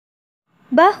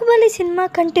Baahubali cinema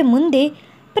కంటే ముందే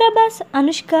ప్రభాస్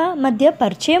అనుష్క మధ్య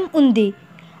పరిచయం ఉంది.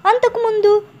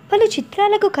 అంతకుముందు పలు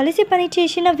చిత్రాలకు కలిసి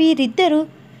పనిచేసిన వీరిద్దరూ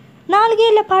 4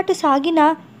 ఏళ్ల పాటు సాగిన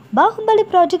బాహుబలి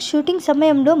ప్రాజెక్ట్ షూటింగ్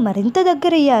సమయంలో మరింత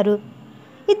దగ్గరయ్యారు.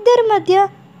 ఇద్దరి మధ్య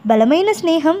బలమైన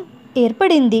స్నేహం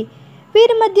ఏర్పడింది.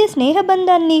 వీరి మధ్య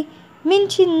స్నేహబంధాన్ని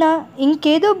మించిన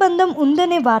ఇంకేదో బంధం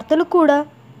ఉందనే వార్తలు కూడా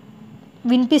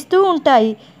వినిపిస్తూ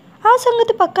ఉంటాయి. ఆ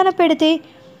సంగతి పక్కన పెడితే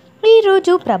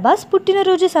ఈరోజు ప్రభాస్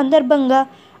పుట్టినరోజు సందర్భంగా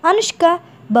అనుష్క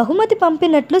బహుమతి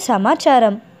పంపినట్లు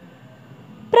సమాచారం.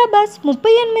 ప్రభాస్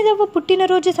 38వ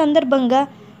పుట్టినరోజు సందర్భంగా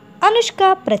అనుష్క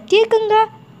ప్రత్యేకంగా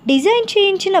డిజైన్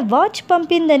చేయించిన వాచ్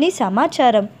పంపిందని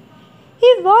సమాచారం.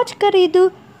 ఈ వాచ్ ఖరీదు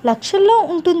లక్షల్లో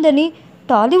ఉంటుందని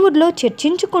టాలీవుడ్లో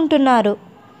చర్చించుకుంటున్నారు.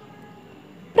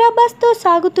 ప్రభాస్తో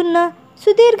సాగుతున్న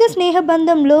సుదీర్ఘ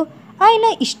స్నేహబంధంలో ఆయన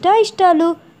ఇష్టాయిష్టాలు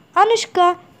అనుష్క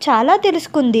చాలా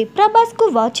తెలుసుకుంది. ప్రభాస్కు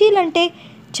వాచీలంటే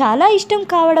చాలా ఇష్టం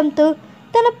కావడంతో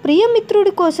తన ప్రియ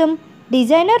మిత్రుడి కోసం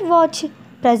డిజైనర్ వాచ్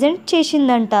ప్రజెంట్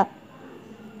చేసిందంట.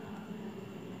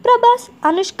 ప్రభాస్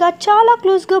అనుష్క చాలా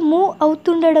క్లోజ్గా మూవ్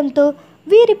అవుతుండడంతో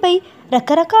వీరిపై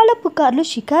రకరకాల పుకార్లు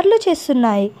షికార్లు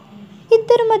చేస్తున్నాయి.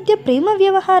 ఇద్దరి మధ్య ప్రేమ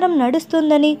వ్యవహారం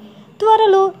నడుస్తుందని,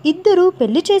 త్వరలో ఇద్దరూ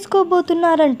పెళ్లి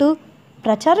చేసుకోబోతున్నారంటూ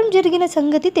ప్రచారం జరిగిన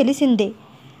సంగతి తెలిసిందే.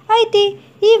 అయితే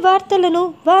ఈ వార్తలను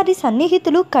వారి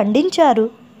సన్నిహితులు ఖండించారు.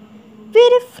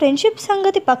 వీరి ఫ్రెండ్షిప్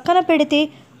సంగతి పక్కన పెడితే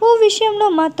ఓ విషయంలో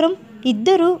మాత్రం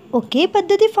ఇద్దరూ ఒకే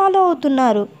పద్ధతి ఫాలో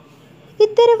అవుతున్నారు.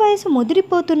 ఇద్దరి వయసు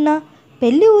ముదిరిపోతున్నా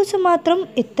పెళ్లి ఊసు మాత్రం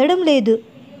ఎత్తడం లేదు.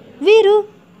 వీరు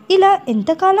ఇలా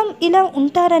ఎంతకాలం ఇలా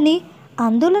ఉంటారని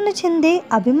ఆందోళన చెందే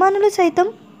అభిమానులు సైతం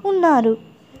ఉన్నారు.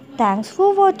 Thanks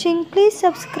for watching. Please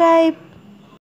subscribe.